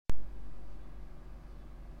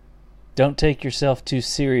Don't take yourself too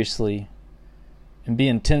seriously, and be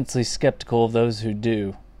intensely skeptical of those who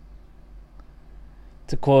do.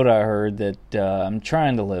 It's a quote I heard that I'm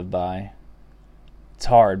trying to live by. It's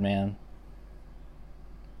hard, man.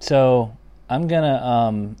 So, I'm going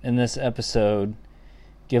to, in this episode,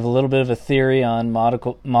 give a little bit of a theory on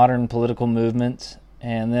modern political movements,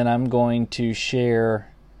 and then I'm going to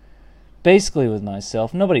share, basically with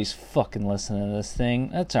myself, nobody's fucking listening to this thing.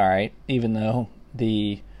 That's alright, even though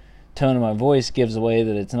the tone of my voice gives away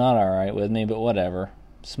that it's not alright with me, but whatever.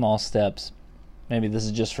 Small steps. Maybe this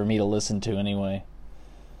is just for me to listen to anyway.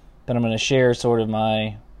 But I'm going to share sort of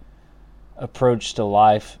my approach to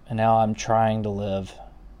life and how I'm trying to live.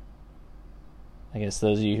 I guess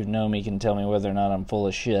those of you who know me can tell me whether or not I'm full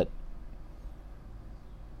of shit.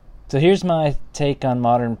 So here's my take on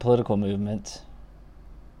modern political movements.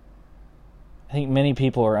 I think many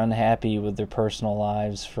people are unhappy with their personal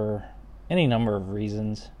lives for any number of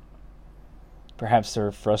reasons. Perhaps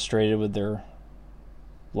they're frustrated with their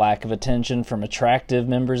lack of attention from attractive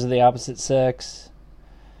members of the opposite sex.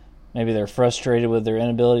 Maybe they're frustrated with their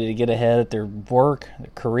inability to get ahead at their work,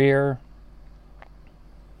 their career.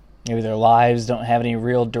 Maybe their lives don't have any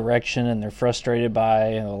real direction and they're frustrated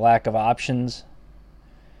by the lack of options.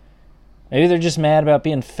 Maybe they're just mad about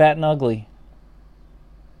being fat and ugly.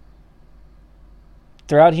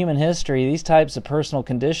 Throughout human history, these types of personal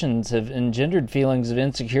conditions have engendered feelings of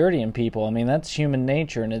insecurity in people. I mean, that's human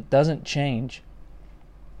nature and it doesn't change.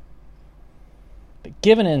 But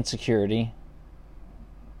given insecurity,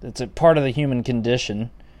 that's a part of the human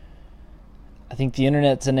condition. I think the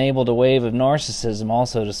internet's enabled a wave of narcissism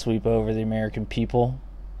also to sweep over the American people.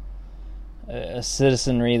 A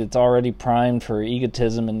citizenry that's already primed for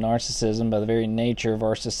egotism and narcissism by the very nature of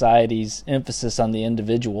our society's emphasis on the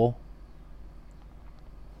individual.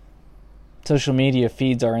 Social media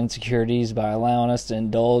feeds our insecurities by allowing us to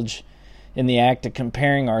indulge in the act of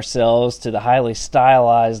comparing ourselves to the highly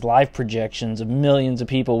stylized life projections of millions of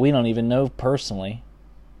people we don't even know personally.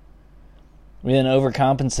 We then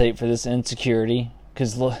overcompensate for this insecurity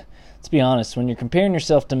because, let's be honest, when you're comparing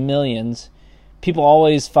yourself to millions, people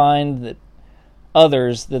always find that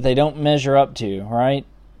others that they don't measure up to, right?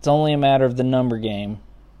 It's only a matter of the number game.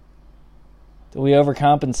 We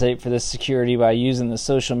overcompensate for this security by using the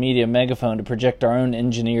social media megaphone to project our own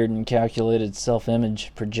engineered and calculated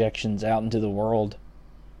self-image projections out into the world.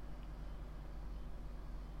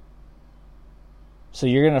 So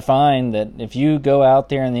you're going to find that if you go out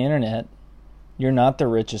there on the internet, you're not the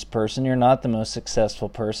richest person, you're not the most successful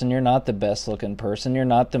person, you're not the best looking person, you're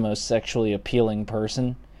not the most sexually appealing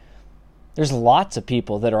person. There's lots of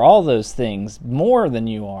people that are all those things, more than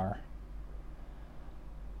you are.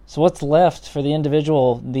 So what's left for the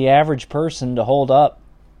individual, the average person, to hold up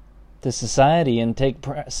to society and take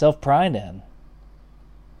self-pride in?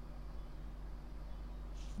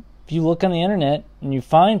 If you look on the internet and you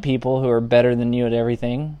find people who are better than you at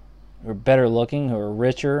everything, who are better looking, who are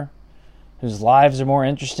richer, whose lives are more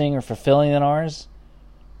interesting or fulfilling than ours,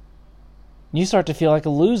 you start to feel like a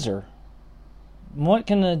loser. What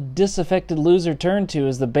can a disaffected loser turn to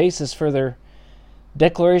as the basis for their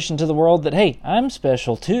declaration to the world that, hey, I'm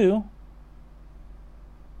special too?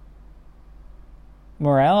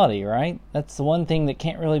 Morality, right? That's the one thing that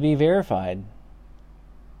can't really be verified.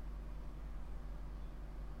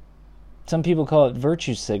 Some people call it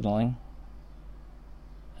virtue signaling.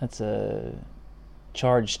 That's a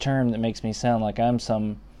charged term that makes me sound like I'm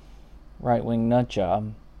some right-wing nut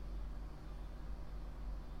job.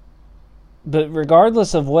 But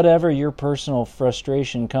regardless of whatever your personal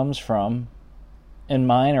frustration comes from, and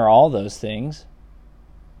mine are all those things,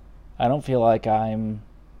 I don't feel like I'm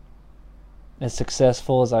as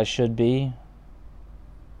successful as I should be,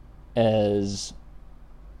 as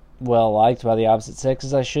well liked by the opposite sex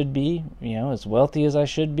as I should be, as wealthy as I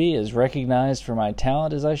should be, as recognized for my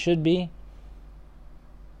talent as I should be.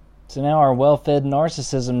 So now our well-fed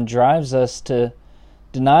narcissism drives us to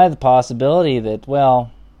deny the possibility that,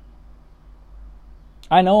 well,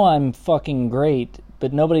 I know I'm fucking great,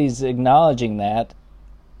 but nobody's acknowledging that.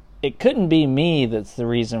 It couldn't be me that's the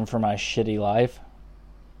reason for my shitty life.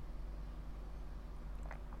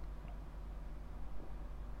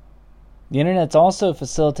 The internet's also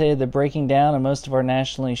facilitated the breaking down of most of our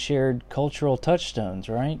nationally shared cultural touchstones,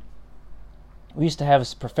 right? We used to have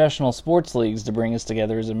professional sports leagues to bring us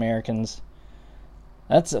together as Americans.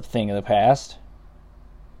 That's a thing of the past.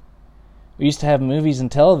 We used to have movies and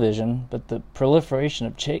television, but the proliferation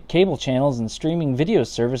of cable channels and streaming video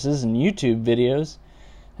services and YouTube videos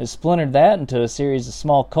has splintered that into a series of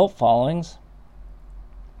small cult followings.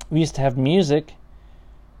 We used to have music.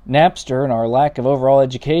 Napster and our lack of overall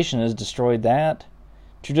education has destroyed that.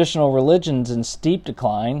 traditional religion's in steep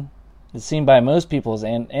decline. It's seen by most people as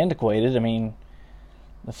antiquated. I mean,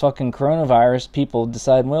 the fucking coronavirus, people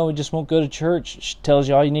decide, well, we just won't go to church. It tells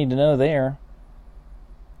you all you need to know there.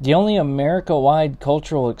 The only America-wide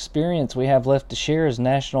cultural experience we have left to share is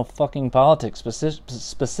national fucking politics,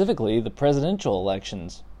 specifically the presidential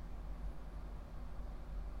elections.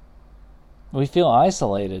 We feel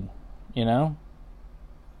isolated, you know?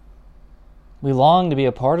 We long to be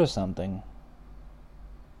a part of something.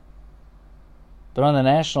 But on the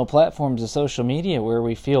national platforms of social media where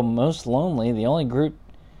we feel most lonely, the only group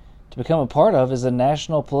to become a part of is a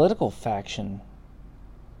national political faction.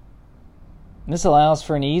 And this allows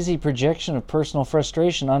for an easy projection of personal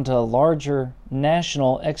frustration onto larger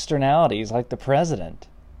national externalities like the president.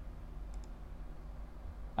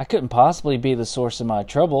 I couldn't possibly be the source of my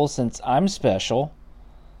trouble since I'm special.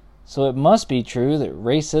 So it must be true that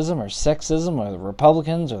racism or sexism or the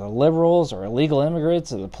Republicans or the liberals or illegal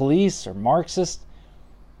immigrants or the police or Marxists,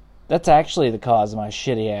 that's actually the cause of my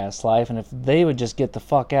shitty ass life, and if they would just get the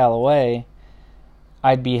fuck out of the way,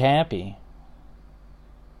 I'd be happy.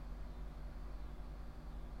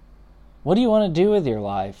 What do you want to do with your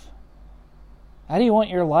life? How do you want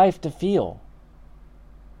your life to feel?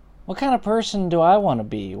 What kind of person do I want to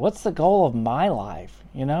be? What's the goal of my life,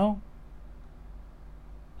 you know?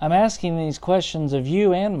 I'm asking these questions of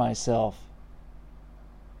you and myself.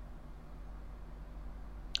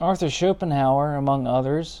 Arthur Schopenhauer, among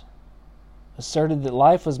others, asserted that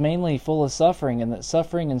life was mainly full of suffering and that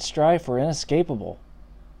suffering and strife were inescapable.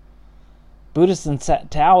 Buddhists and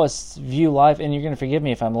Taoists view life, and you're going to forgive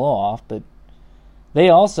me if I'm a little off, but they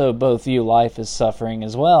also both view life as suffering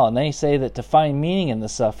as well, and they say that to find meaning in the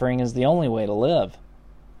suffering is the only way to live.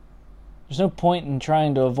 There's no point in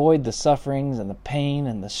trying to avoid the sufferings and the pain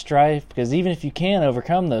and the strife, because even if you can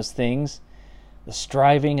overcome those things, the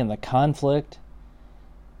striving and the conflict,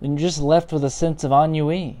 then you're just left with a sense of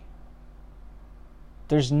ennui.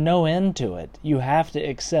 There's no end to it. You have to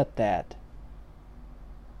accept that.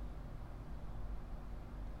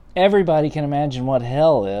 Everybody can imagine what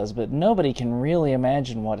hell is, but nobody can really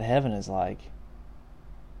imagine what heaven is like.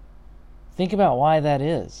 Think about why that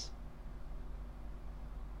is.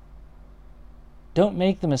 Don't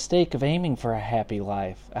make the mistake of aiming for a happy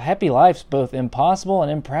life. A happy life's both impossible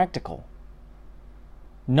and impractical.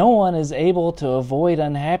 No one is able to avoid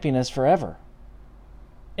unhappiness forever.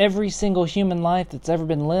 Every single human life that's ever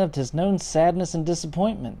been lived has known sadness and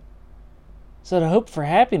disappointment. So to hope for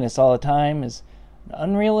happiness all the time is an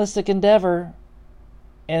unrealistic endeavor,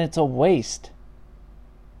 and it's a waste.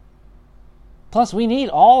 Plus, we need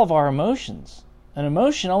all of our emotions. An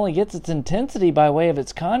emotion only gets its intensity by way of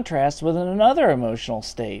its contrast with another emotional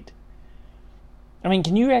state. I mean,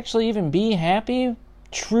 can you actually even be happy,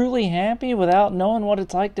 truly happy, without knowing what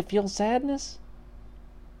it's like to feel sadness?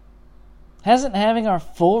 Hasn't having our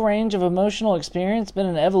full range of emotional experience been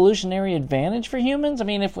an evolutionary advantage for humans? I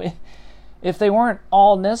mean, if they weren't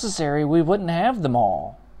all necessary, we wouldn't have them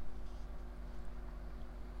all.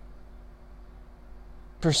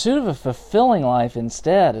 Pursuit of a fulfilling life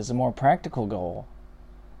instead is a more practical goal.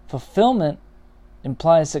 Fulfillment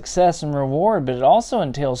implies success and reward, but it also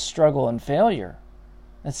entails struggle and failure.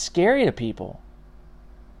 That's scary to people.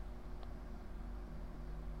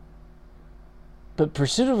 But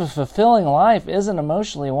pursuit of a fulfilling life isn't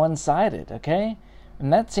emotionally one-sided, okay?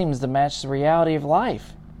 And that seems to match the reality of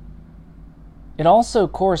life. It also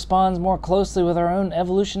corresponds more closely with our own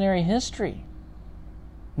evolutionary history.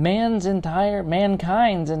 Mankind's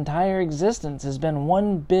entire existence has been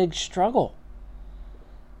one big struggle.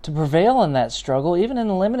 To prevail in that struggle, even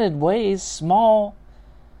in limited ways, small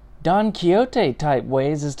Don Quixote type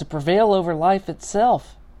ways, is to prevail over life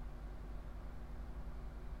itself.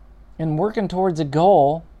 In working towards a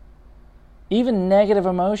goal, even negative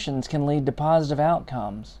emotions can lead to positive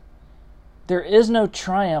outcomes. There is no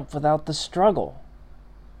triumph without the struggle.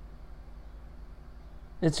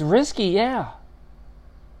 It's risky, yeah.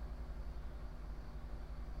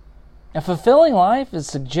 A fulfilling life is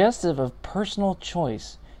suggestive of personal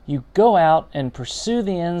choice. You go out and pursue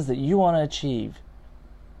the ends that you want to achieve.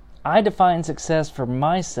 I define success for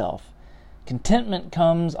myself. Contentment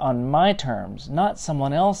comes on my terms, not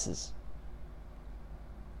someone else's.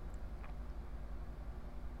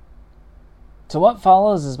 So what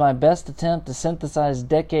follows is my best attempt to synthesize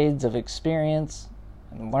decades of experience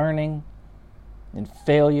and learning and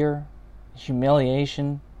failure,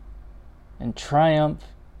 humiliation and triumph,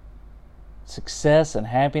 success and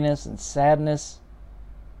happiness and sadness,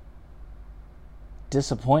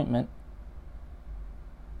 disappointment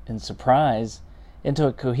and surprise into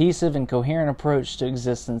a cohesive and coherent approach to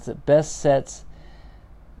existence that best sets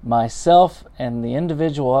myself and the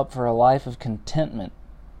individual up for a life of contentment.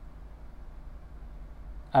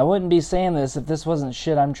 I wouldn't be saying this if this wasn't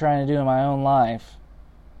shit I'm trying to do in my own life.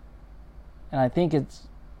 And I think it's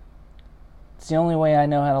the only way I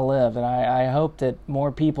know how to live. And I hope that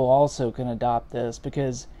more people also can adopt this,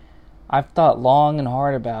 because I've thought long and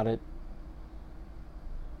hard about it.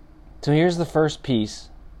 So here's the first piece.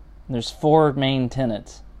 There's 4 main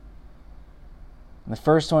tenets. The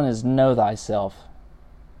first one is know thyself.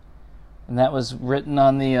 And that was written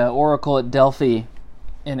on the oracle at Delphi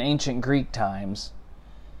in ancient Greek times.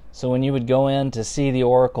 So when you would go in to see the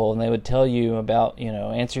oracle and they would tell you about,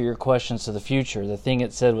 answer your questions to the future, the thing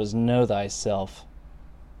it said was know thyself.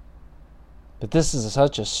 But this is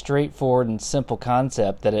such a straightforward and simple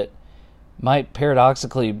concept that it might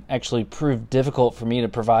paradoxically actually prove difficult for me to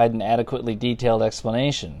provide an adequately detailed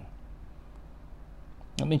explanation.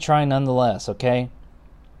 Let me try nonetheless, okay?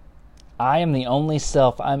 I am the only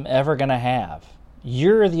self I'm ever going to have.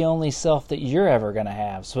 You're the only self that you're ever going to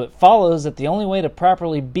have. So it follows that the only way to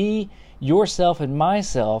properly be yourself and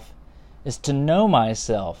myself is to know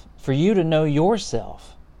myself, for you to know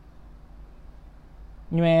yourself.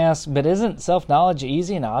 You may ask, but isn't self-knowledge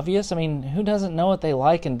easy and obvious? I mean, who doesn't know what they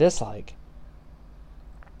like and dislike?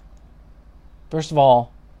 First of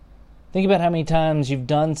all, think about how many times you've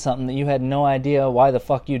done something that you had no idea why the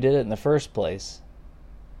fuck you did it in the first place.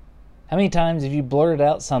 How many times have you blurted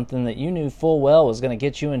out something that you knew full well was going to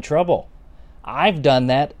get you in trouble? I've done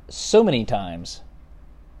that so many times.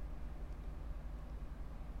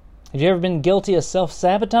 Have you ever been guilty of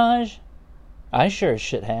self-sabotage? I sure as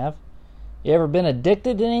shit have. You ever been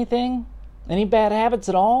addicted to anything? Any bad habits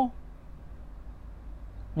at all?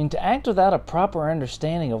 I mean, to act without a proper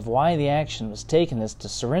understanding of why the action was taken is to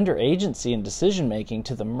surrender agency and decision-making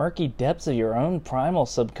to the murky depths of your own primal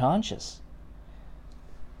subconscious.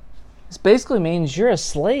 This basically means you're a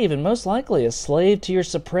slave, and most likely a slave to your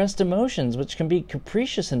suppressed emotions, which can be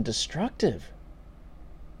capricious and destructive.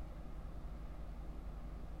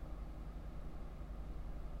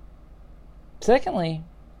 Secondly,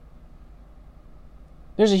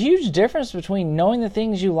 there's a huge difference between knowing the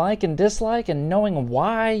things you like and dislike and knowing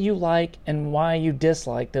why you like and why you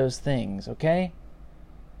dislike those things, okay?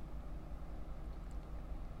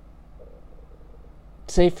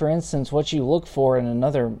 Say, for instance, what you look for in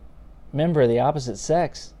another member of the opposite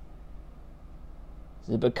sex.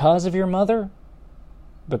 Is it because of your mother?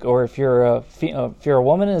 Or if you're a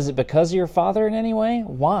woman, is it because of your father in any way?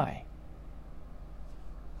 Why?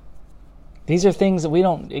 These are things that we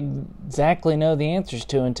don't exactly know the answers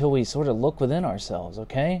to until we sort of look within ourselves,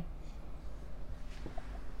 okay?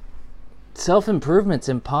 Self-improvement's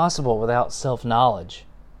impossible without self-knowledge.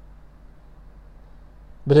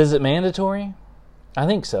 But is it mandatory? I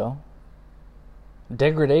think so.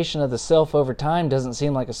 Degradation of the self over time doesn't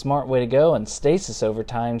seem like a smart way to go, and stasis over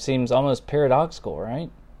time seems almost paradoxical, right?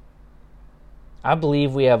 I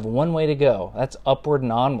believe we have one way to go. That's upward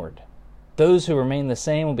and onward. Those who remain the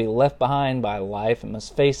same will be left behind by life and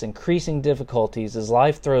must face increasing difficulties as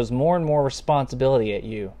life throws more and more responsibility at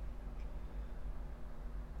you.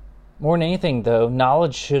 More than anything, though,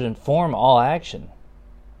 knowledge should inform all action.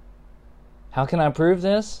 How can I prove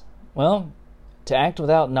this? Well, to act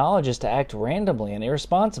without knowledge is to act randomly and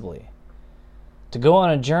irresponsibly. To go on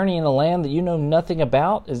a journey in a land that you know nothing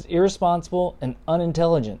about is irresponsible and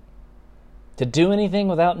unintelligent. To do anything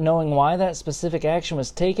without knowing why that specific action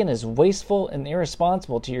was taken is wasteful and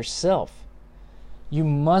irresponsible to yourself. You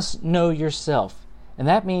must know yourself, and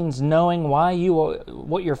that means knowing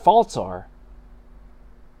what your faults are.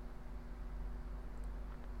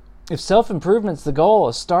 If self-improvement's the goal,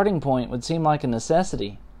 a starting point would seem like a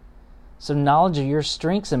necessity. So knowledge of your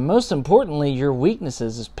strengths and, most importantly, your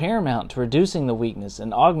weaknesses is paramount to reducing the weakness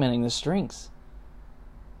and augmenting the strengths.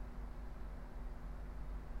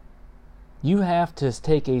 You have to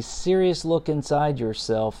take a serious look inside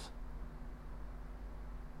yourself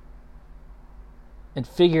and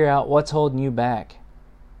figure out what's holding you back.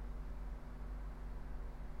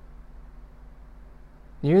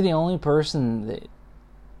 You're the only person that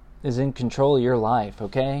is in control of your life,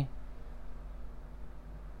 okay?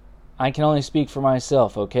 I can only speak for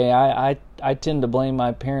myself, okay? I tend to blame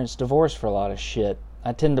my parents' divorce for a lot of shit.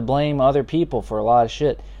 I tend to blame other people for a lot of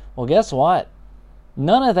shit. Well, guess what?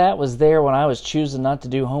 None of that was there when I was choosing not to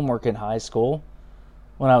do homework in high school,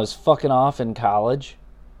 when I was fucking off in college,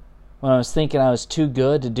 when I was thinking I was too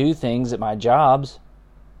good to do things at my jobs.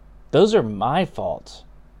 Those are my faults.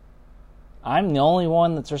 I'm the only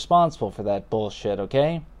one that's responsible for that bullshit,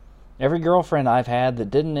 okay? Every girlfriend I've had that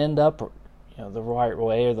didn't end up the right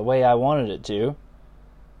way or the way I wanted it to,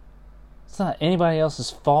 it's not anybody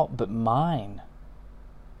else's fault but mine.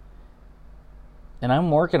 And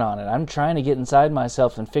I'm working on it. I'm trying to get inside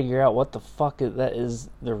myself and figure out what the fuck that is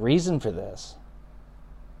the reason for this.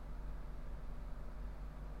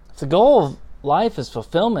 If the goal of life is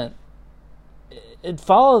fulfillment, it'd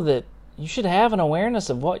follow that you should have an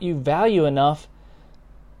awareness of what you value enough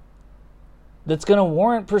that's going to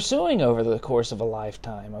warrant pursuing over the course of a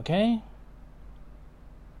lifetime, okay?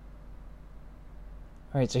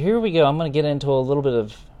 Alright, so here we go. I'm going to get into a little bit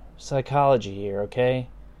of psychology here, okay?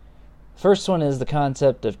 First one is the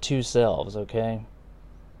concept of two selves, okay?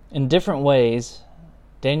 In different ways,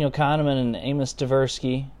 Daniel Kahneman and Amos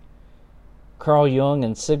Tversky, Carl Jung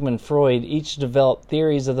and Sigmund Freud each developed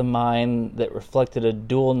theories of the mind that reflected a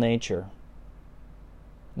dual nature.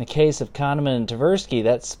 In the case of Kahneman and Tversky,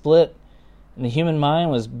 that split in the human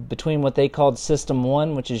mind was between what they called System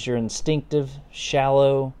 1, which is your instinctive,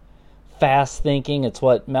 shallow, fast thinking. It's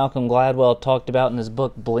what Malcolm Gladwell talked about in his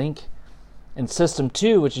book Blink. And System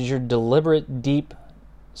 2, which is your deliberate, deep,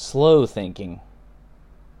 slow thinking.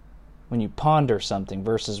 When you ponder something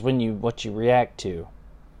versus what you react to.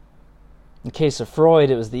 In the case of Freud,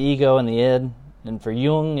 it was the ego and the id, and for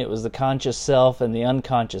Jung, it was the conscious self and the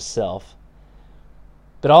unconscious self.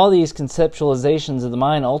 But all these conceptualizations of the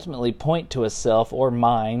mind ultimately point to a self, or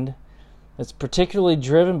mind, that's particularly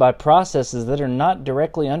driven by processes that are not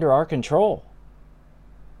directly under our control.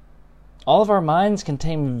 All of our minds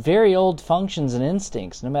contain very old functions and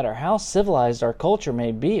instincts. No matter how civilized our culture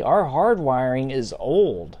may be, our hardwiring is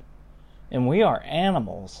old, and we are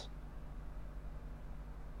animals.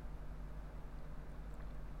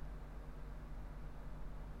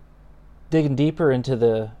 Digging deeper into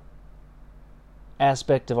the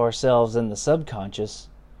aspect of ourselves in the subconscious,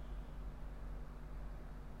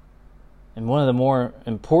 and one of the more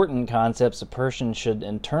important concepts a person should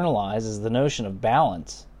internalize is the notion of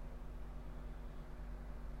balance.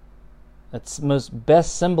 That's most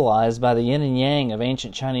best symbolized by the yin and yang of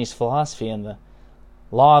ancient Chinese philosophy and the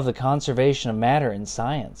law of the conservation of matter in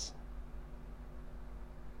science.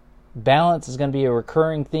 Balance is going to be a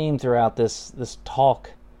recurring theme throughout this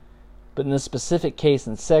talk. But in this specific case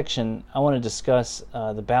and section, I want to discuss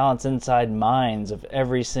the balance inside minds of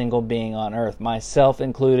every single being on earth, myself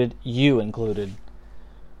included, you included.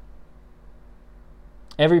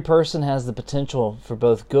 Every person has the potential for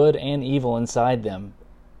both good and evil inside them.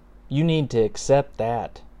 You need to accept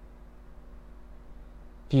that.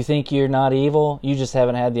 If you think you're not evil, you just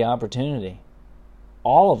haven't had the opportunity.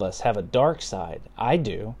 All of us have a dark side. I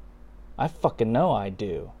do. I fucking know I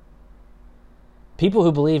do. People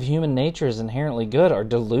who believe human nature is inherently good are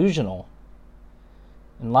delusional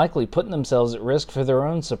and likely putting themselves at risk for their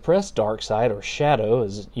own suppressed dark side, or shadow,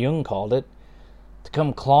 as Jung called it, to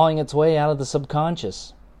come clawing its way out of the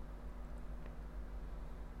subconscious.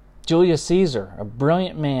 Julius Caesar, a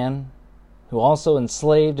brilliant man who also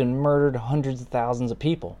enslaved and murdered hundreds of thousands of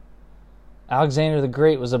people. Alexander the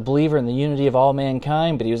Great was a believer in the unity of all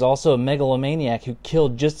mankind, but he was also a megalomaniac who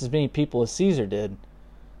killed just as many people as Caesar did.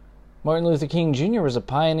 Martin Luther King Jr. was a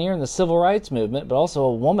pioneer in the civil rights movement, but also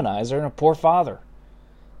a womanizer and a poor father.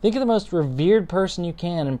 Think of the most revered person you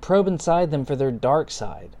can and probe inside them for their dark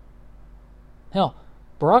side. Hell,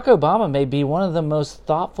 Barack Obama may be one of the most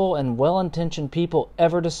thoughtful and well-intentioned people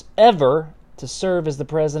ever to serve as the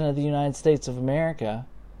President of the United States of America,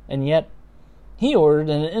 and yet he ordered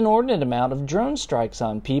an inordinate amount of drone strikes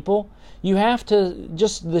on people. You have to,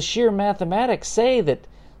 just the sheer mathematics say that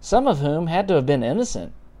some of whom had to have been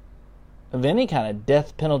innocent of any kind of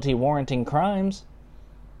death penalty warranting crimes.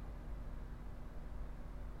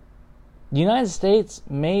 The United States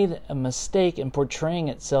made a mistake in portraying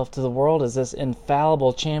itself to the world as this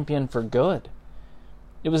infallible champion for good.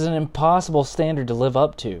 It was an impossible standard to live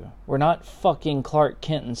up to. We're not fucking Clark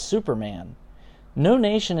Kent and Superman. No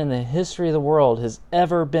nation in the history of the world has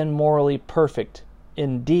ever been morally perfect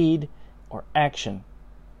in deed or action.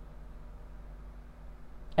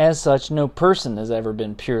 As such, no person has ever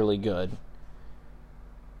been purely good.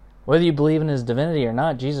 Whether you believe in his divinity or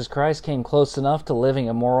not, Jesus Christ came close enough to living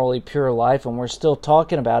a morally pure life, and we're still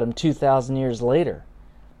talking about him 2,000 years later.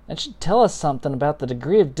 That should tell us something about the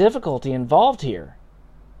degree of difficulty involved here.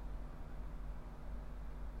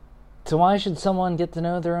 So why should someone get to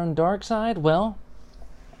know their own dark side? Well,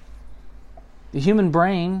 the human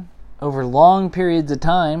brain, over long periods of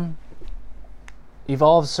time,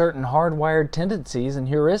 evolved certain hardwired tendencies and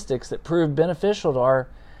heuristics that proved beneficial to our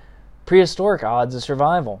prehistoric odds of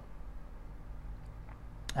survival.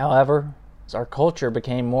 However, as our culture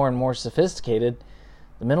became more and more sophisticated,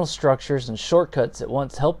 the mental structures and shortcuts that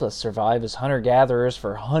once helped us survive as hunter-gatherers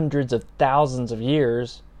for hundreds of thousands of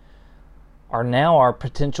years are now our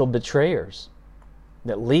potential betrayers.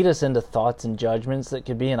 that lead us into thoughts and judgments that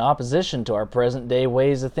could be in opposition to our present-day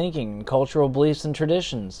ways of thinking and cultural beliefs and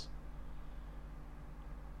traditions.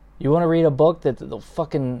 You want to read a book that'll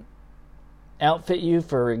fucking outfit you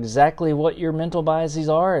for exactly what your mental biases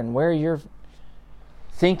are and where your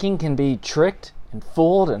thinking can be tricked and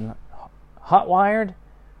fooled and hot-wired?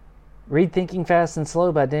 Read Thinking Fast and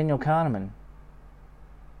Slow by Daniel Kahneman.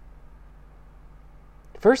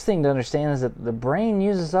 First thing to understand is that the brain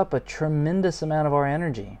uses up a tremendous amount of our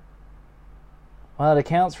energy. While it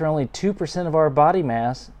accounts for only 2% of our body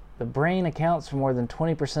mass, the brain accounts for more than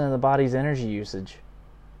 20% of the body's energy usage.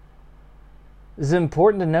 This is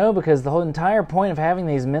important to know because the whole entire point of having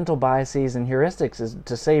these mental biases and heuristics is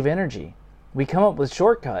to save energy. We come up with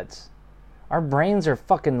shortcuts. Our brains are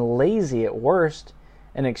fucking lazy at worst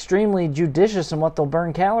and extremely judicious in what they'll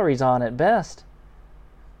burn calories on at best.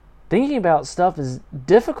 Thinking about stuff is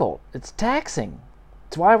difficult. It's taxing.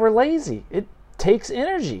 It's why we're lazy. It takes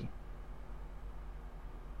energy.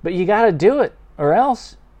 But you got to do it, or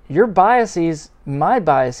else your biases, my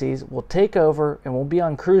biases, will take over and we'll be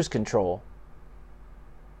on cruise control.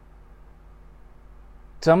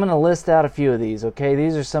 So I'm going to list out a few of these, okay?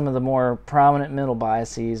 These are some of the more prominent mental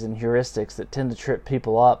biases and heuristics that tend to trip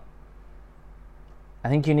people up. I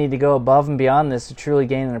think you need to go above and beyond this to truly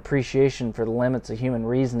gain an appreciation for the limits of human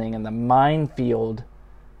reasoning and the minefield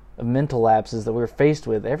of mental lapses that we're faced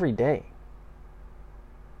with every day.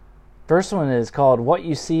 First one is called "What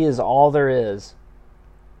You See Is All There Is."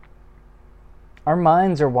 Our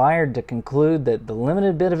minds are wired to conclude that the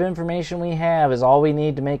limited bit of information we have is all we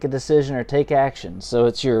need to make a decision or take action. So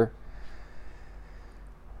it's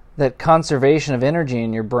that conservation of energy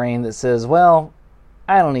in your brain that says, well,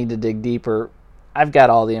 I don't need to dig deeper. I've got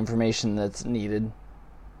all the information that's needed.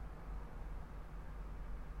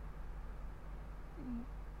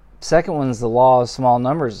 Second one's the law of small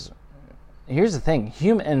numbers. Here's the thing,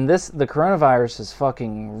 the coronavirus has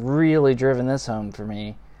fucking really driven this home for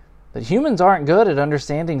me. But humans aren't good at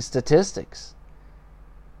understanding statistics.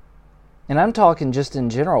 And I'm talking just in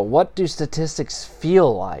general. What do statistics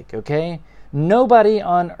feel like, okay? Nobody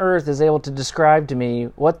on earth is able to describe to me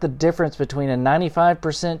what the difference between a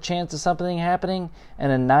 95% chance of something happening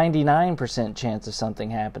and a 99% chance of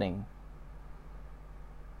something happening.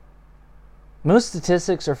 Most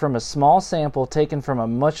statistics are from a small sample taken from a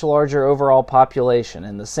much larger overall population,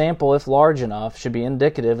 and the sample, if large enough, should be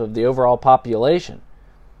indicative of the overall population.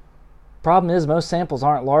 Problem is, most samples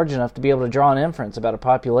aren't large enough to be able to draw an inference about a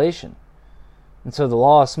population. And so the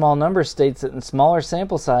law of small numbers states that in smaller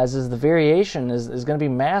sample sizes, the variation is going to be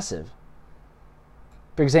massive.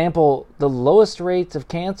 For example, the lowest rates of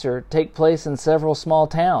cancer take place in several small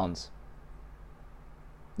towns.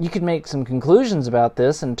 You could make some conclusions about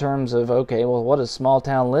this in terms of, okay, well, what does small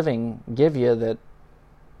town living give you that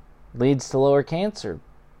leads to lower cancer?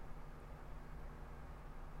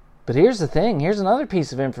 But here's the thing, here's another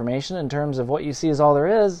piece of information in terms of what you see is all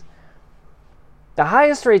there is. The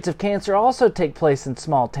highest rates of cancer also take place in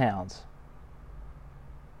small towns.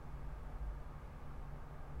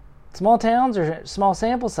 Small towns are small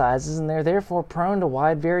sample sizes, and they're therefore prone to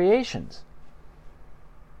wide variations.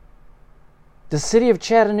 The city of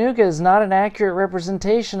Chattanooga is not an accurate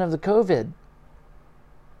representation of the COVID.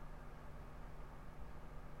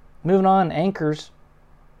 Moving on, anchors.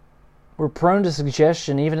 We're prone to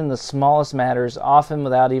suggestion even in the smallest matters, often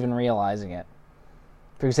without even realizing it.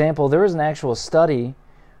 For example, there was an actual study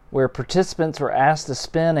where participants were asked to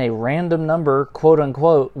spin a random number,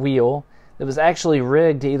 quote-unquote, wheel that was actually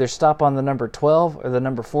rigged to either stop on the number 12 or the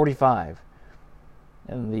number 45.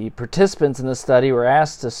 And the participants in the study were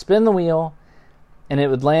asked to spin the wheel, and it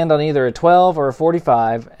would land on either a 12 or a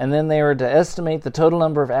 45, and then they were to estimate the total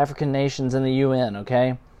number of African nations in the UN,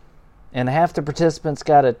 okay? And half the participants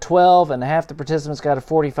got a 12, and half the participants got a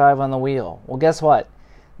 45 on the wheel. Well, guess what?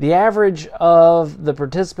 The average of the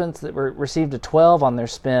participants that received a 12 on their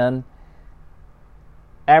spin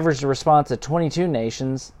averaged a response of 22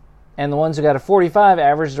 nations, and the ones who got a 45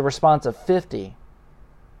 averaged a response of 50.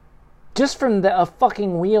 Just from a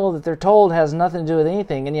fucking wheel that they're told has nothing to do with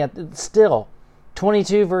anything, and yet it's still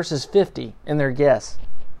 22 versus 50 in their guess.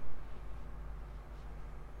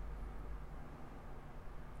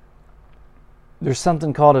 There's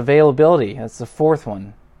something called availability. That's the fourth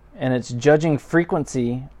one. And it's judging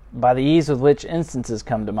frequency by the ease with which instances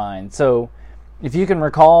come to mind. So if you can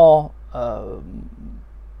recall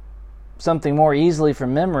something more easily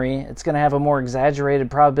from memory, it's going to have a more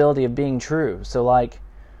exaggerated probability of being true. So like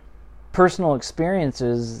personal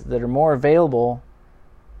experiences that are more available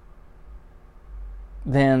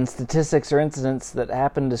than statistics or incidents that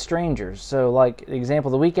happen to strangers. So like the example,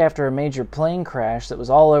 the week after a major plane crash that was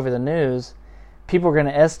all over the news, people are going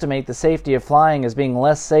to estimate the safety of flying as being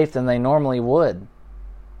less safe than they normally would.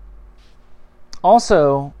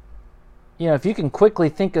 Also, if you can quickly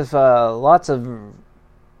think of lots of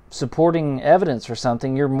supporting evidence for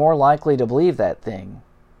something, you're more likely to believe that thing.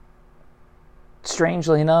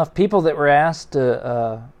 Strangely enough, people that were asked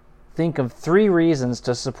to think of 3 reasons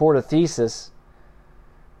to support a thesis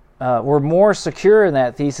were more secure in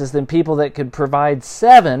that thesis than people that could provide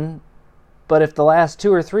 7, but if the last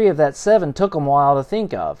 2 or 3 of that 7 took them a while to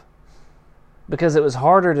think of. Because it was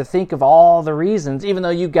harder to think of all the reasons, even though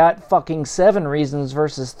you got fucking 7 reasons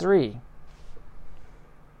versus 3.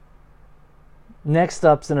 Next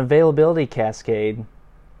up's an availability cascade,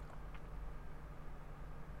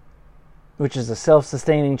 which is a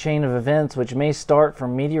self-sustaining chain of events which may start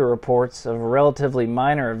from media reports of a relatively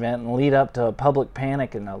minor event and lead up to a public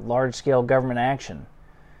panic and a large-scale government action.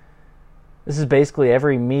 This is basically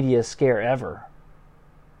every media scare ever.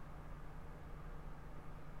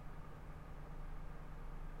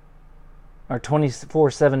 Our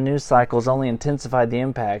 24/7 news cycles only intensified the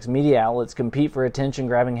impacts. Media outlets compete for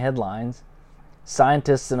attention-grabbing headlines.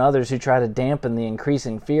 Scientists and others who try to dampen the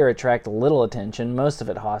increasing fear attract little attention, most of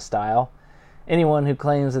it hostile. Anyone who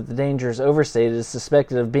claims that the danger is overstated is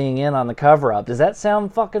suspected of being in on the cover-up. Does that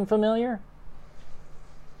sound fucking familiar?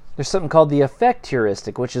 There's something called the affect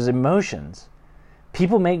heuristic, which is emotions.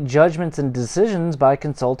 People make judgments and decisions by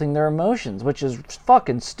consulting their emotions, which is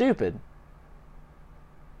fucking stupid.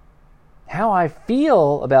 How I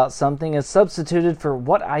feel about something is substituted for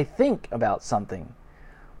what I think about something.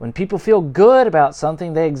 When people feel good about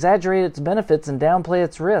something, they exaggerate its benefits and downplay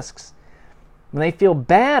its risks. When they feel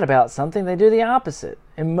bad about something, they do the opposite.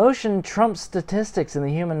 Emotion trumps statistics in the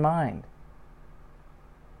human mind.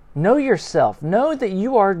 Know yourself. Know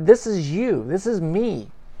that this is you. This is me.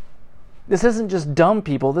 This isn't just dumb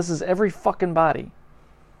people. This is every fucking body.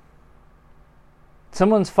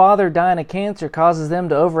 Someone's father dying of cancer causes them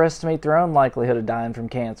to overestimate their own likelihood of dying from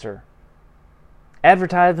cancer.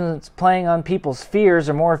 Advertisements playing on people's fears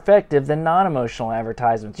are more effective than non-emotional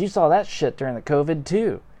advertisements. You saw that shit during the COVID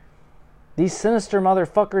too. These sinister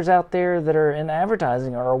motherfuckers out there that are in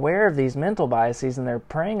advertising are aware of these mental biases and they're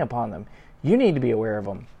preying upon them. You need to be aware of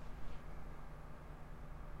them.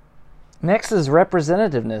 Next is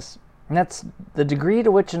representativeness. And that's the degree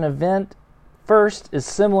to which an event, first, is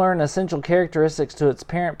similar in essential characteristics to its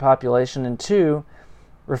parent population, and 2,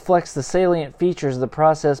 reflects the salient features of the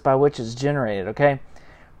process by which it's generated, okay?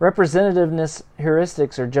 Representativeness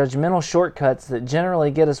heuristics are judgmental shortcuts that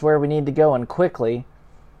generally get us where we need to go and quickly,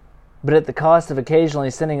 but at the cost of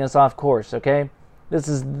occasionally sending us off course, okay?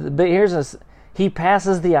 He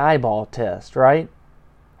passes the eyeball test, right?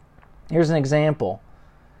 Here's an example.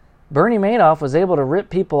 Bernie Madoff was able to rip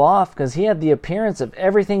people off because he had the appearance of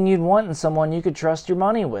everything you'd want in someone you could trust your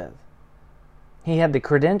money with. He had the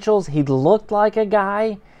credentials. He looked like a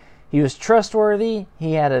guy. He was trustworthy.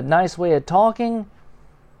 He had a nice way of talking.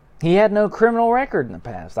 He had no criminal record in the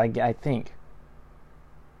past, I think.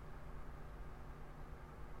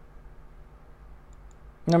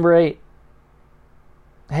 Number 8,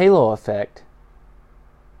 halo effect.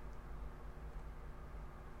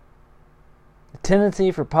 The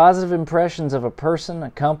tendency for positive impressions of a person,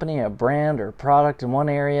 a company, a brand, or product in one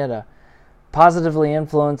area to positively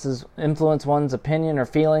influence one's opinion or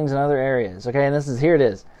feelings in other areas. Okay, and here it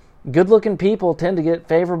is. Good-looking people tend to get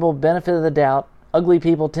favorable benefit of the doubt. Ugly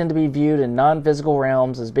people tend to be viewed in non-physical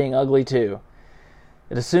realms as being ugly too.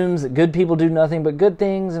 It assumes that good people do nothing but good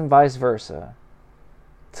things and vice versa.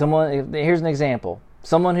 Here's an example.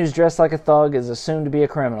 Someone who's dressed like a thug is assumed to be a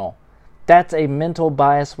criminal. That's a mental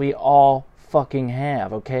bias we all fucking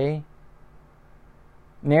have, okay?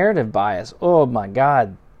 Narrative bias. Oh my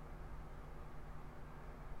God.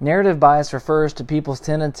 Narrative bias refers to people's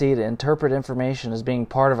tendency to interpret information as being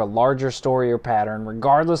part of a larger story or pattern,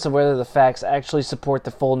 regardless of whether the facts actually support the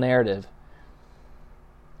full narrative.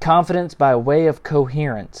 Confidence by way of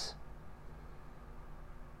coherence.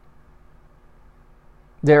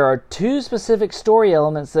 There are 2 specific story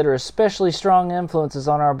elements that are especially strong influences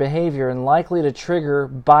on our behavior and likely to trigger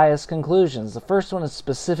biased conclusions. The first one is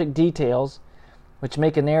specific details, which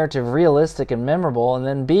make a narrative realistic and memorable, and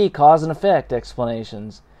then B, cause and effect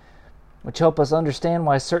explanations, which help us understand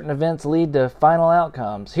why certain events lead to final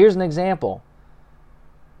outcomes. Here's an example.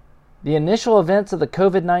 The initial events of the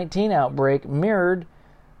COVID-19 outbreak mirrored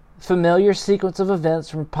familiar sequence of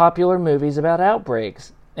events from popular movies about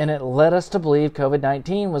outbreaks, and it led us to believe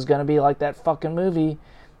COVID-19 was going to be like that fucking movie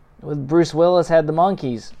with Bruce Willis had the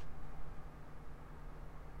monkeys.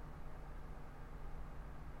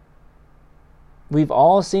 We've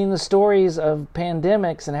all seen the stories of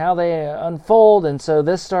pandemics and how they unfold, and so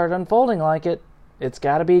this started unfolding like it. It's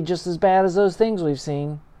got to be just as bad as those things we've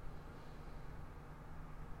seen.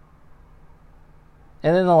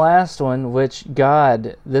 And then the last one, which,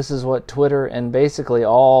 God, this is what Twitter and basically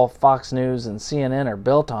all Fox News and CNN are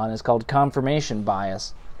built on, is called confirmation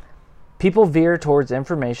bias. People veer towards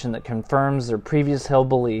information that confirms their previous held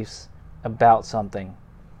beliefs about something.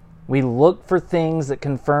 We look for things that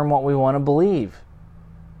confirm what we want to believe.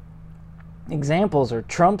 Examples are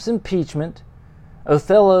Trump's impeachment,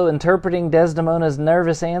 Othello interpreting Desdemona's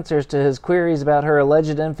nervous answers to his queries about her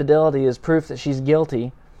alleged infidelity as proof that she's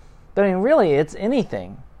guilty. But I mean, really, it's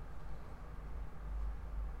anything.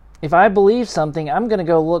 If I believe something, I'm going to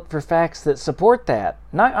go look for facts that support that.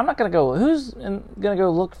 I'm not going to go, who's going to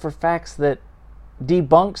go look for facts that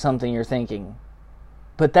debunk something you're thinking?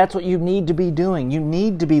 But that's what you need to be doing. You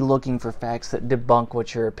need to be looking for facts that debunk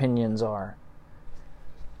what your opinions are.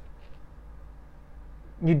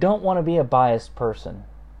 You don't want to be a biased person.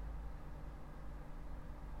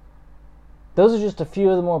 Those are just a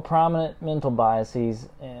few of the more prominent mental biases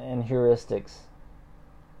and heuristics.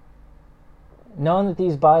 Knowing that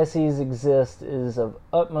these biases exist is of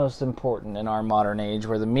utmost importance in our modern age,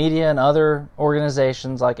 where the media and other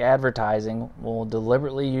organizations like advertising will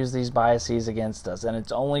deliberately use these biases against us, and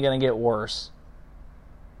it's only going to get worse.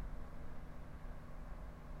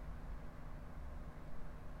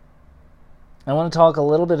 I want to talk a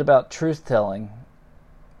little bit about truth-telling,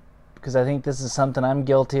 because I think this is something I'm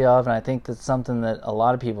guilty of, and I think that's something that a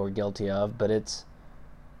lot of people are guilty of, but it's,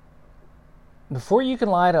 before you can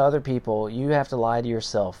lie to other people, you have to lie to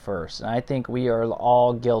yourself first. And I think we are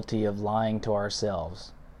all guilty of lying to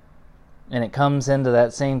ourselves. And it comes into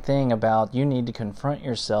that same thing about you need to confront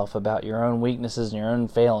yourself about your own weaknesses and your own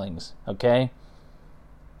failings, okay?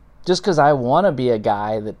 Just because I want to be a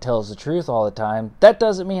guy that tells the truth all the time, that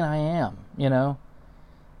doesn't mean I am, you know?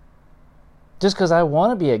 Just because I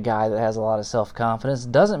want to be a guy that has a lot of self-confidence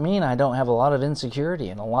doesn't mean I don't have a lot of insecurity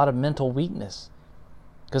and a lot of mental weakness.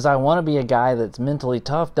 Because I want to be a guy that's mentally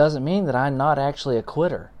tough doesn't mean that I'm not actually a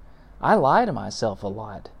quitter. I lie to myself a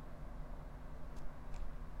lot.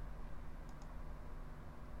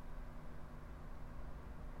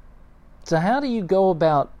 So how do you go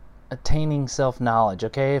about attaining self-knowledge?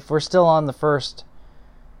 Okay, if we're still on the first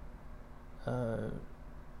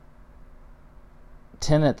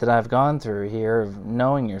tenet that I've gone through here of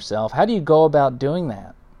knowing yourself, how do you go about doing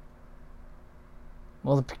that?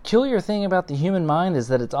 Well, the peculiar thing about the human mind is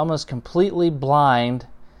that it's almost completely blind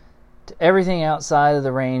to everything outside of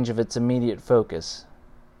the range of its immediate focus.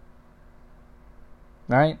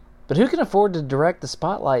 Right? But who can afford to direct the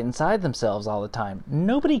spotlight inside themselves all the time?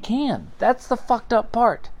 Nobody can. That's the fucked up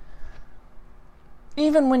part.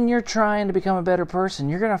 Even when you're trying to become a better person,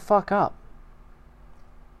 you're going to fuck up.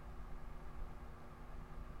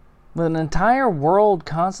 With an entire world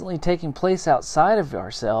constantly taking place outside of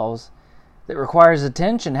ourselves that requires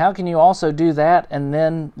attention, how can you also do that and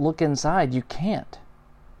then look inside? You can't.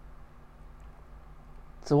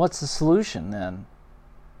 So what's the solution then?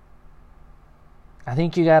 I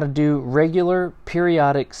think you got to do regular,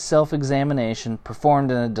 periodic self-examination performed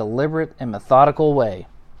in a deliberate and methodical way.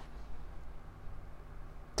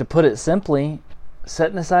 To put it simply,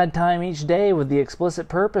 setting aside time each day with the explicit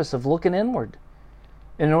purpose of looking inward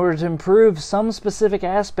in order to improve some specific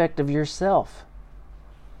aspect of yourself.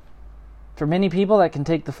 For many people, that can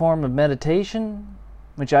take the form of meditation,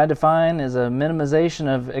 which I define as a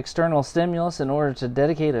minimization of external stimulus in order to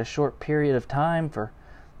dedicate a short period of time for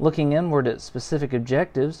looking inward at specific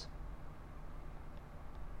objectives.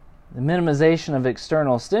 The minimization of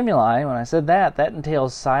external stimuli, when I said that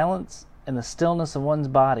entails silence and the stillness of one's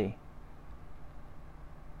body.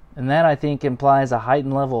 And that, I think, implies a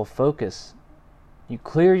heightened level of focus. You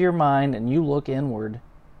clear your mind and you look inward.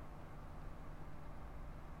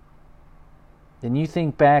 Then you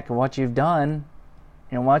think back on what you've done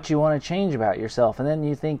and what you want to change about yourself. And then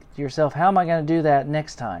you think to yourself, how am I going to do that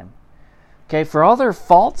next time? Okay, for all their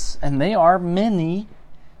faults, and they are many,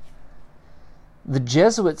 the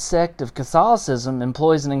Jesuit sect of Catholicism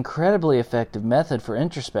employs an incredibly effective method for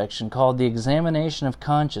introspection called the examination of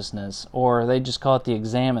consciousness, or they just call it the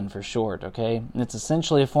examen for short, okay? And it's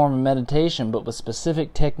essentially a form of meditation, but with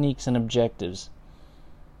specific techniques and objectives.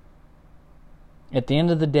 At the end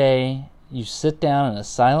of the day, you sit down in a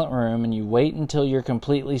silent room and you wait until you're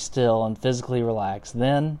completely still and physically relaxed.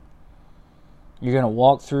 Then you're going to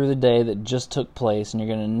walk through the day that just took place, and you're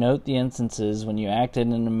going to note the instances when you acted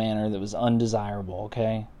in a manner that was undesirable,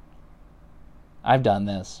 okay? I've done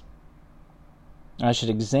this. I should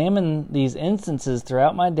examine these instances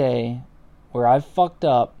throughout my day where I've fucked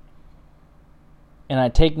up, and I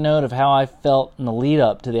take note of how I felt in the lead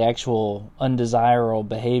up to the actual undesirable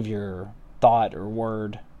behavior or thought or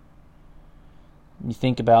word. You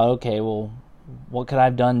think about, okay, well, what could I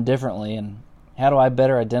have done differently, and how do I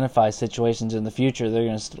better identify situations in the future that are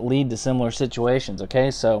going to lead to similar situations,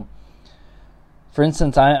 okay? So, for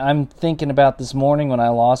instance, I'm thinking about this morning when I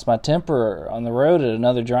lost my temper on the road at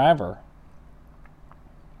another driver.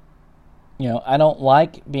 You know, I don't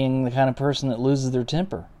like being the kind of person that loses their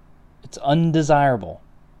temper. It's undesirable.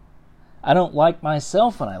 I don't like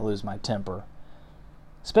myself when I lose my temper.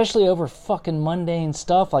 Especially over fucking mundane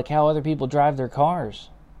stuff like how other people drive their cars.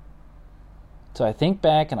 So I think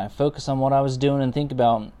back and I focus on what I was doing and think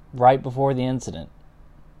about right before the incident.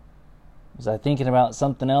 Was I thinking about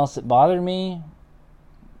something else that bothered me?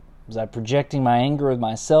 Was I projecting my anger with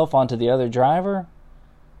myself onto the other driver?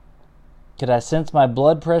 Could I sense my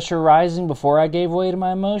blood pressure rising before I gave way to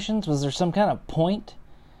my emotions? Was there some kind of point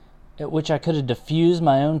at which I could have diffused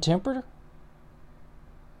my own temper?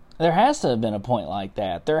 There has to have been a point like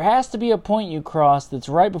that. There has to be a point you cross that's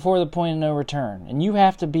right before the point of no return. And you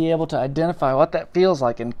have to be able to identify what that feels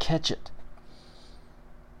like and catch it.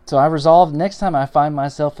 So I resolved next time I find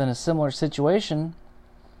myself in a similar situation,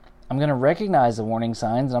 I'm going to recognize the warning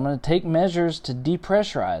signs and I'm going to take measures to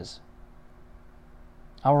depressurize.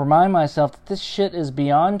 I'll remind myself that this shit is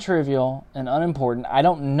beyond trivial and unimportant. I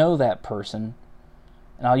don't know that person.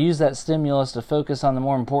 And I'll use that stimulus to focus on the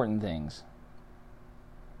more important things.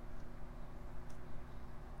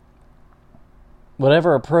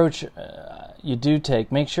 Whatever approach you do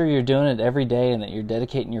take, make sure you're doing it every day and that you're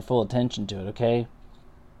dedicating your full attention to it, okay?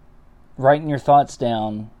 Writing your thoughts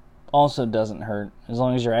down also doesn't hurt, as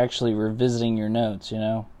long as you're actually revisiting your notes, you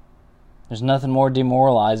know? There's nothing more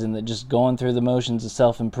demoralizing than just going through the motions of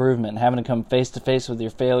self-improvement and having to come face to face with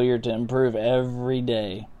your failure to improve every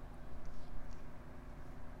day.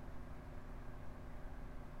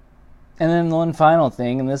 And then one final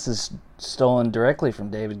thing, and this is stolen directly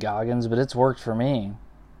from David Goggins, but it's worked for me.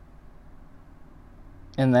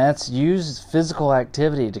 And that's use physical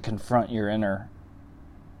activity to confront your inner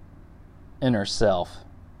self.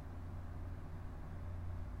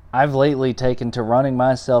 I've lately taken to running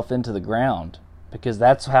myself into the ground because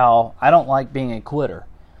that's how I don't like being a quitter.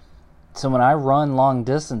 So when I run long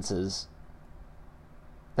distances,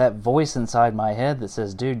 that voice inside my head that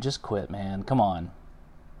says, dude, just quit, man, come on.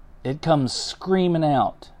 It comes screaming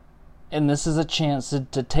out. And this is a chance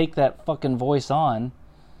to take that fucking voice on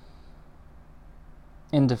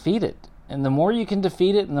and defeat it. And the more you can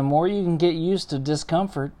defeat it and the more you can get used to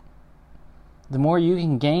discomfort, the more you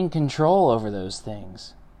can gain control over those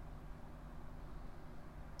things.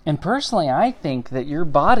 And personally, I think that your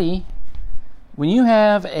body, when you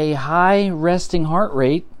have a high resting heart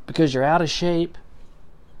rate because you're out of shape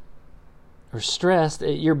or stressed,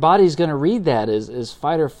 your body's going to read that as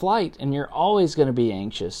fight or flight, and you're always going to be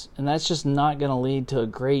anxious. And that's just not going to lead to a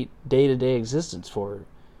great day-to-day existence for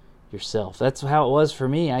yourself. That's how it was for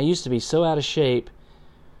me. I used to be so out of shape,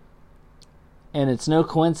 and it's no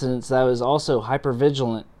coincidence that I was also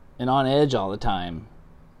hypervigilant and on edge all the time.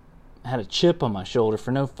 I had a chip on my shoulder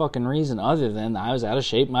for no fucking reason other than I was out of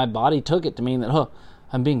shape. My body took it to mean that,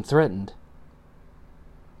 I'm being threatened.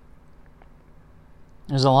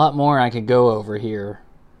 There's a lot more I could go over here.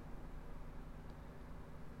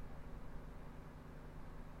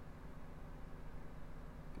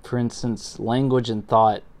 For instance, language and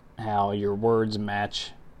thought, how your words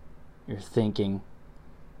match your thinking,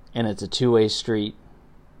 and it's a two-way street.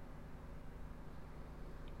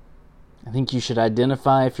 I think you should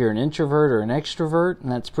identify if you're an introvert or an extrovert,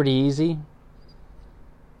 and that's pretty easy.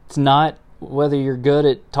 It's not whether you're good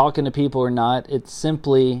at talking to people or not. It's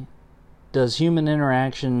simply, does human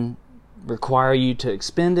interaction require you to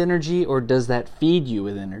expend energy, or does that feed you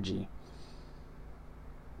with energy?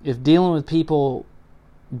 If dealing with people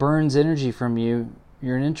burns energy from you,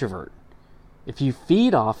 you're an introvert. If you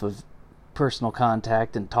feed off of personal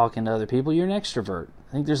contact and talking to other people, you're an extrovert.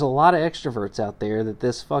 I think there's a lot of extroverts out there that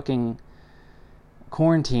this fucking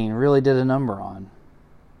quarantine really did a number on.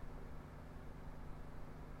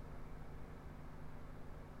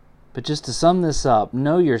 But just to sum this up,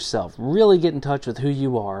 know yourself. Really get in touch with who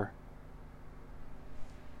you are.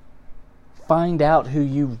 Find out who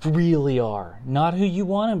you really are, not who you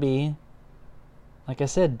want to be. Like I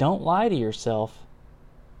said, don't lie to yourself.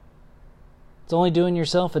 It's only doing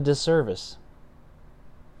yourself a disservice.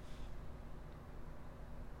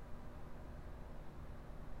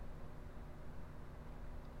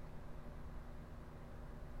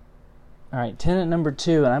 Alright, tenet number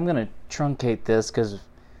 2, and I'm going to truncate this because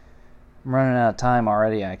I'm running out of time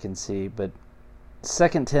already, I can see, but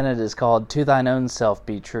second tenet is called to thine own self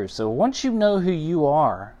be true. So once you know who you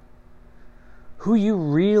are, who you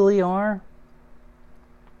really are,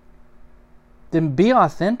 then be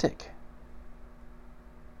authentic.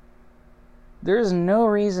 There is no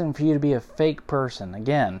reason for you to be a fake person.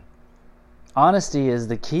 Again, honesty is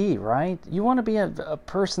the key, right? You want to be a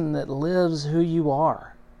person that lives who you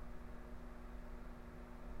are.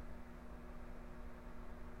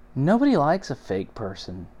 Nobody likes a fake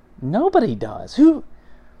person. Nobody does. Who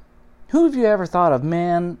have you ever thought of,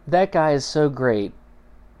 man, that guy is so great.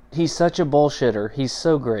 He's such a bullshitter. He's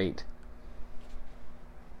so great.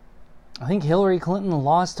 I think Hillary Clinton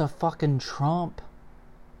lost to fucking Trump.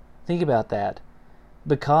 Think about that.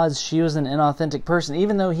 Because she was an inauthentic person.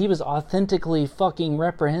 Even though he was authentically fucking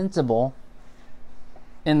reprehensible,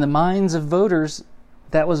 in the minds of voters,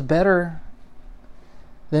 that was better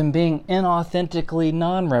than being inauthentically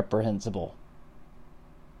non-reprehensible.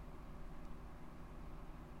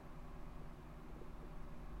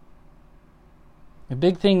 A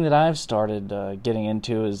big thing that I've started getting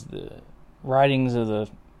into is the writings of the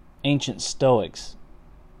ancient Stoics.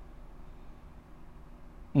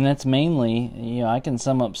 And that's mainly, I can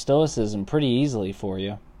sum up Stoicism pretty easily for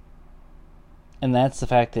you. And that's the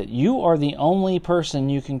fact that you are the only person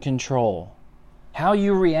you can control. How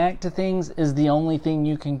you react to things is the only thing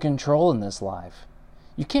you can control in this life.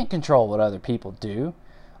 You can't control what other people do.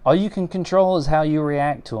 All you can control is how you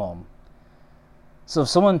react to them. So if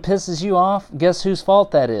someone pisses you off, guess whose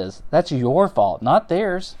fault that is? That's your fault, not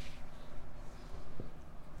theirs.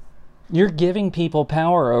 You're giving people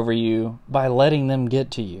power over you by letting them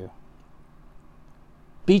get to you.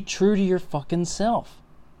 Be true to your fucking self.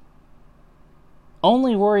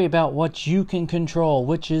 Only worry about what you can control,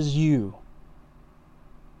 which is you.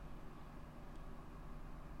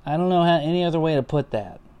 I don't know any other way to put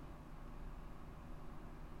that.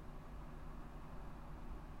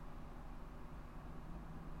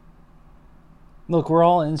 Look, we're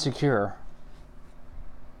all insecure.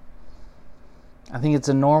 I think it's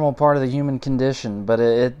a normal part of the human condition, but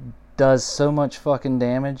it does so much fucking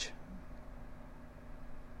damage.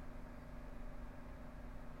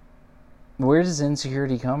 Where does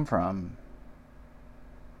insecurity come from?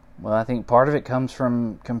 Well, I think part of it comes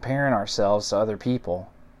from comparing ourselves to other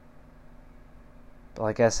people. But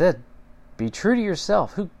like I said, be true to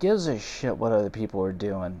yourself. Who gives a shit what other people are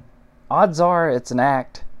doing? Odds are it's an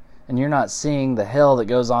act, and you're not seeing the hell that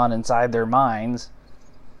goes on inside their minds.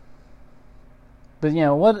 But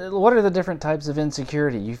what are the different types of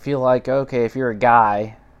insecurity? You feel like, okay, if you're a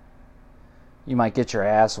guy, you might get your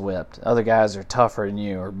ass whipped. Other guys are tougher than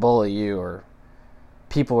you, or bully you, or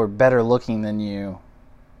people are better looking than you.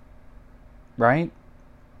 Right?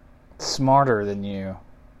 Smarter than you.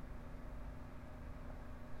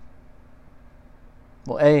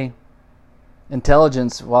 Well,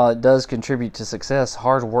 intelligence, while it does contribute to success,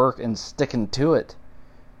 hard work and sticking to it,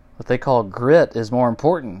 what they call grit, is more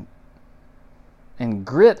important. And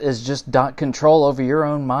grit is just control over your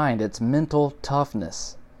own mind. It's mental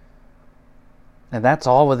toughness. And that's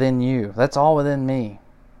all within you. That's all within me.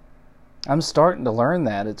 I'm starting to learn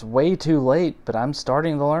that. It's way too late, but I'm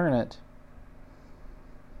starting to learn it.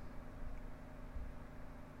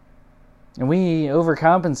 And we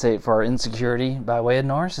overcompensate for our insecurity by way of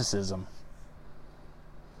narcissism.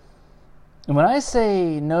 And when I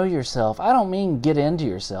say know yourself, I don't mean get into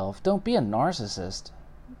yourself. Don't be a narcissist.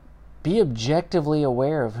 Be objectively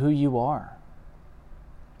aware of who you are.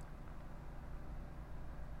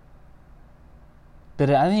 But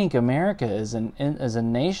I think America is a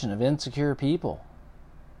nation of insecure people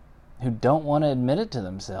who don't want to admit it to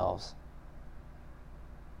themselves.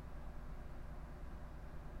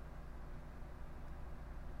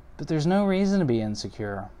 But there's no reason to be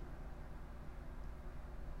insecure.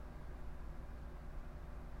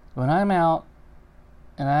 When I'm out,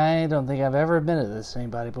 and I don't think I've ever admitted this to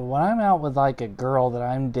anybody, but when I'm out with like a girl that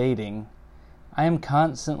I'm dating, I am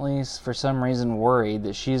constantly, for some reason, worried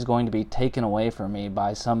that she's going to be taken away from me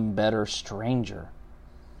by some better stranger.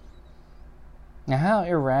 Now, how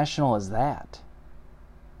irrational is that?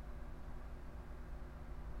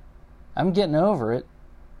 I'm getting over it.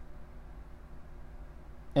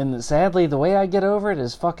 And sadly, the way I get over it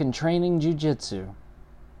is fucking training jujitsu.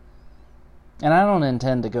 And I don't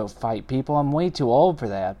intend to go fight people. I'm way too old for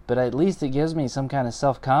that. But at least it gives me some kind of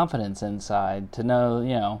self-confidence inside to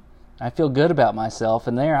know, I feel good about myself.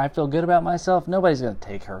 And there, I feel good about myself. Nobody's going to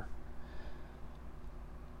take her.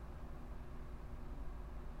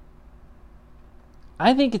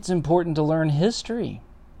 I think it's important to learn history.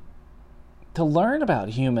 To learn about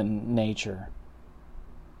human nature.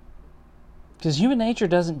 Because human nature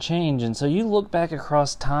doesn't change, and so you look back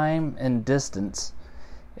across time and distance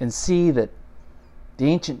and see that the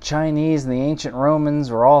ancient Chinese and the ancient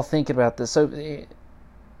Romans were all thinking about this. So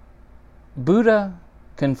Buddha,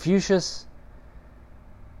 Confucius,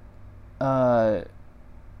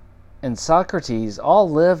 and Socrates all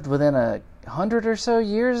lived within 100 or so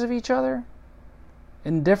years of each other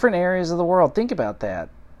in different areas of the world. Think about that.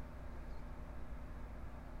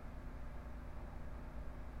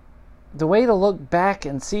 The way to look back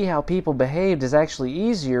and see how people behaved is actually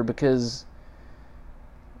easier because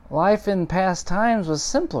life in past times was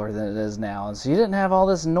simpler than it is now, and so you didn't have all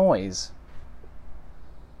this noise.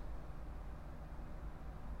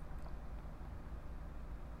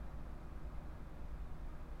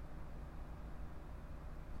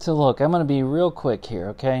 So look, I'm going to be real quick here,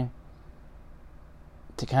 okay?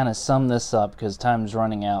 To kind of sum this up because time's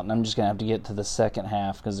running out, and I'm just going to have to get to the second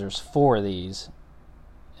half because there's 4 of these.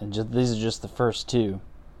 And these are just the first 2.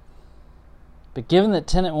 But given that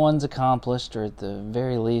Tenet 1's accomplished, or at the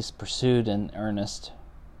very least pursued in earnest,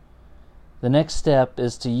 the next step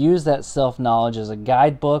is to use that self-knowledge as a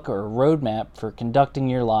guidebook or a roadmap for conducting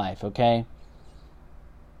your life, okay?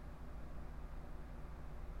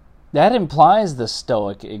 That implies the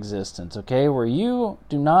Stoic existence, okay? Where you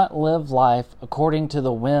do not live life according to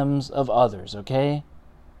the whims of others, okay?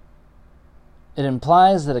 It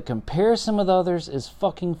implies that a comparison with others is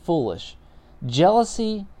fucking foolish.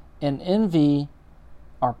 Jealousy and envy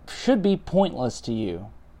should be pointless to you.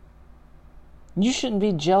 You shouldn't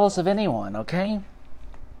be jealous of anyone, okay?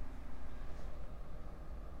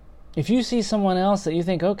 If you see someone else that you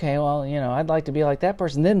think, okay, well, I'd like to be like that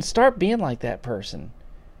person, then start being like that person.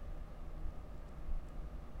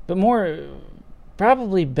 But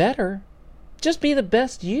probably better, just be the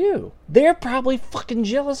best you. They're probably fucking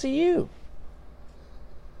jealous of you.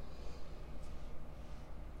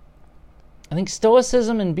 I think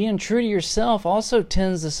Stoicism and being true to yourself also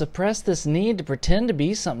tends to suppress this need to pretend to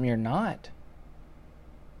be something you're not.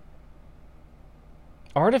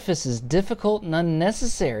 Artifice is difficult and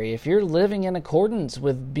unnecessary if you're living in accordance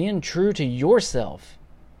with being true to yourself.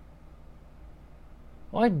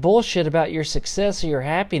 Why bullshit about your success or your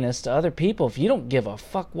happiness to other people if you don't give a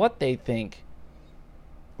fuck what they think?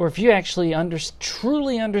 Or if you actually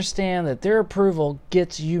truly understand that their approval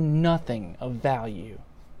gets you nothing of value.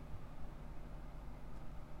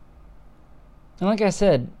 And like I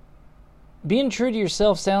said, being true to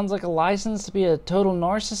yourself sounds like a license to be a total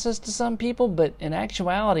narcissist to some people, but in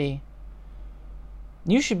actuality,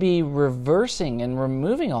 you should be reversing and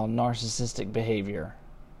removing all narcissistic behavior.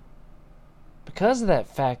 Because of that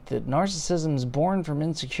fact that narcissism is born from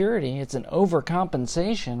insecurity, it's an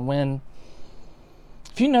overcompensation when,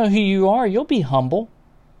 if you know who you are, you'll be humble,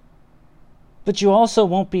 but you also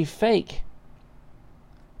won't be fake.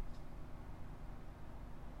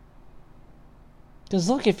 Because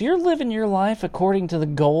look, if you're living your life according to the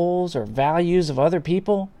goals or values of other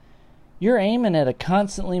people, you're aiming at a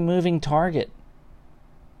constantly moving target.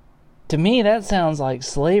 To me, that sounds like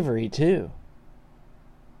slavery too.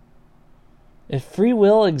 If free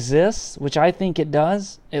will exists, which I think it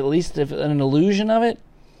does, at least if an illusion of it,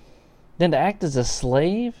 then to act as a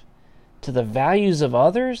slave to the values of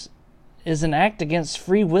others is an act against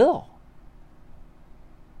free will.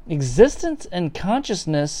 Existence and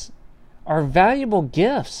consciousness are valuable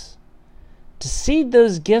gifts. To cede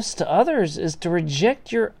those gifts to others is to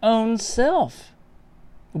reject your own self.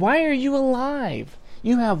 Why are you alive?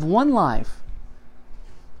 You have one life.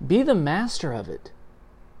 Be the master of it.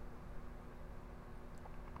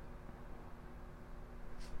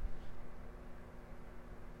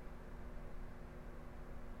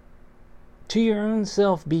 To your own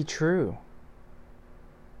self, be true.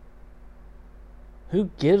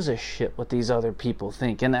 Who gives a shit what these other people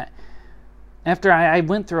think? And after I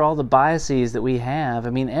went through all the biases that we have, I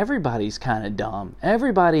mean, everybody's kind of dumb.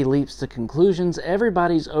 Everybody leaps to conclusions.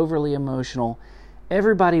 Everybody's overly emotional.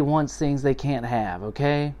 Everybody wants things they can't have,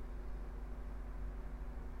 okay?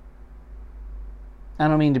 I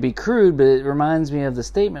don't mean to be crude, but it reminds me of the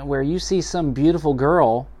statement where you see some beautiful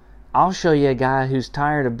girl, I'll show you a guy who's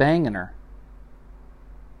tired of banging her.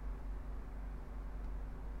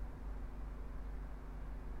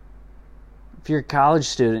 If you're a college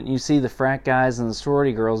student, you see the frat guys and the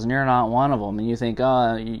sorority girls, and you're not one of them, and you think,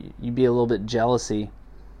 oh, you'd be a little bit jealousy.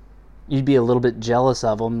 You'd be a little bit jealous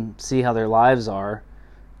of them, see how their lives are.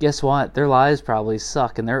 Guess what? Their lives probably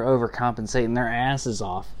suck, and they're overcompensating their asses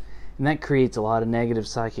off. And that creates a lot of negative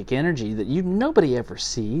psychic energy that nobody ever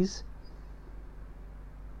sees.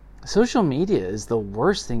 Social media is the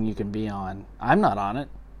worst thing you can be on. I'm not on it.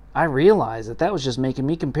 I realized that was just making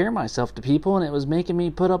me compare myself to people, and it was making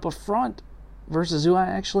me put up a front versus who I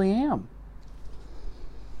actually am.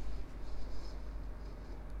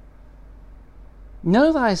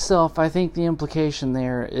 Know thyself, I think the implication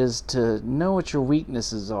there is to know what your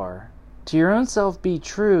weaknesses are. To your own self be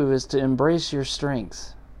true is to embrace your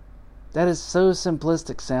strengths. That is so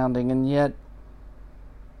simplistic sounding, and yet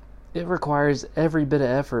it requires every bit of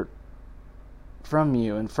effort from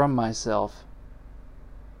you and from myself.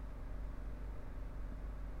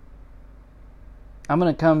 I'm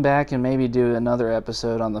going to come back and maybe do another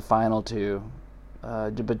episode on the final two.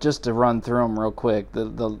 But just to run through them real quick,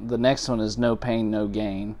 the next one is no pain, no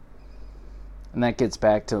gain. And that gets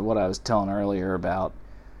back to what I was telling earlier about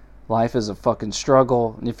life is a fucking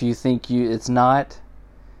struggle. And if you think it's not,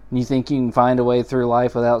 and you think you can find a way through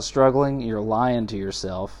life without struggling, you're lying to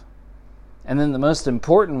yourself. And then the most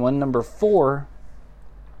important one, number 4,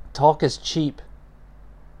 talk is cheap.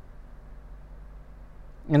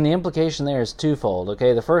 And the implication there is twofold,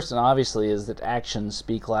 okay? The first, and obviously, is that actions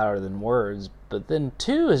speak louder than words. But then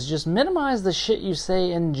 2 is just minimize the shit you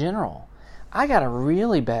say in general. I got a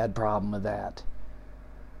really bad problem with that.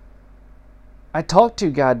 I talk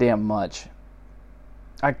too goddamn much.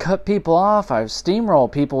 I cut people off. I steamroll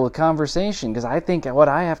people with conversation because I think what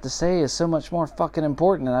I have to say is so much more fucking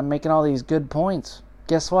important, and I'm making all these good points.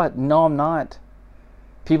 Guess what? No, I'm not.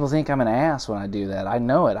 People think I'm an ass when I do that. I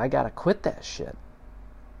know it. I gotta quit that shit.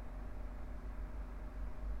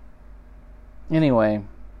 Anyway,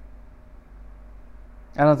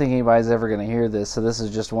 I don't think anybody's ever going to hear this, so this has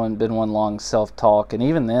just been one long self-talk, and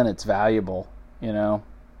even then it's valuable, you know,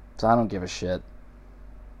 so I don't give a shit.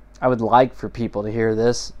 I would like for people to hear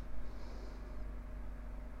this.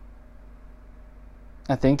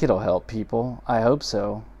 I think it'll help people. I hope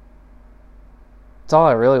so. It's all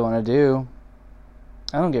I really want to do.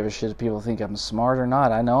 I don't give a shit if people think I'm smart or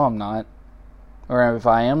not. I know I'm not. Or if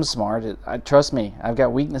I am smart, trust me, I've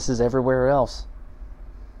got weaknesses everywhere else.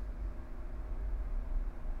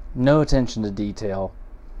 No attention to detail.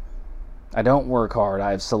 I don't work hard.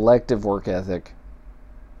 I have selective work ethic.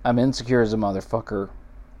 I'm insecure as a motherfucker.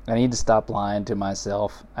 I need to stop lying to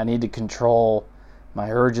myself. I need to control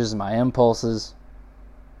my urges, my impulses,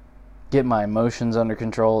 get my emotions under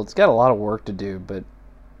control. It's got a lot of work to do, but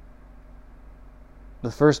the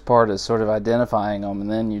first part is sort of identifying them,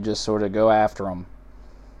 and then you just sort of go after them.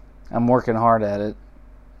 I'm working hard at it.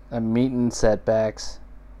 I'm meeting setbacks.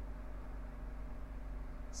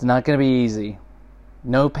 It's not going to be easy.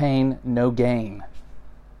 No pain, no gain.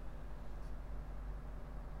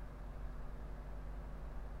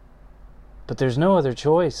 But there's no other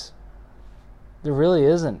choice. There really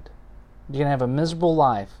isn't. You're going to have a miserable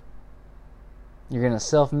life. You're going to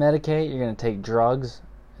self-medicate, you're going to take drugs,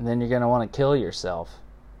 and then you're going to want to kill yourself.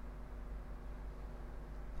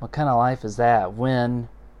 What kind of life is that when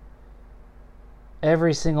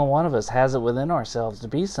every single one of us has it within ourselves to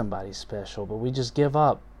be somebody special, but we just give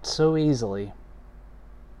up so easily?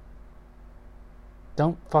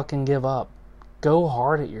 Don't fucking give up. Go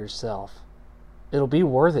hard at yourself. It'll be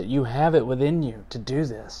worth it. You have it within you to do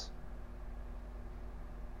this.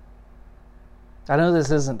 I know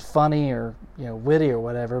this isn't funny or witty or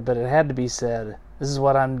whatever, but it had to be said. This is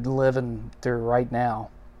what I'm living through right now.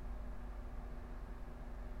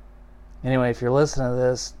 Anyway, if you're listening to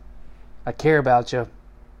this, I care about you.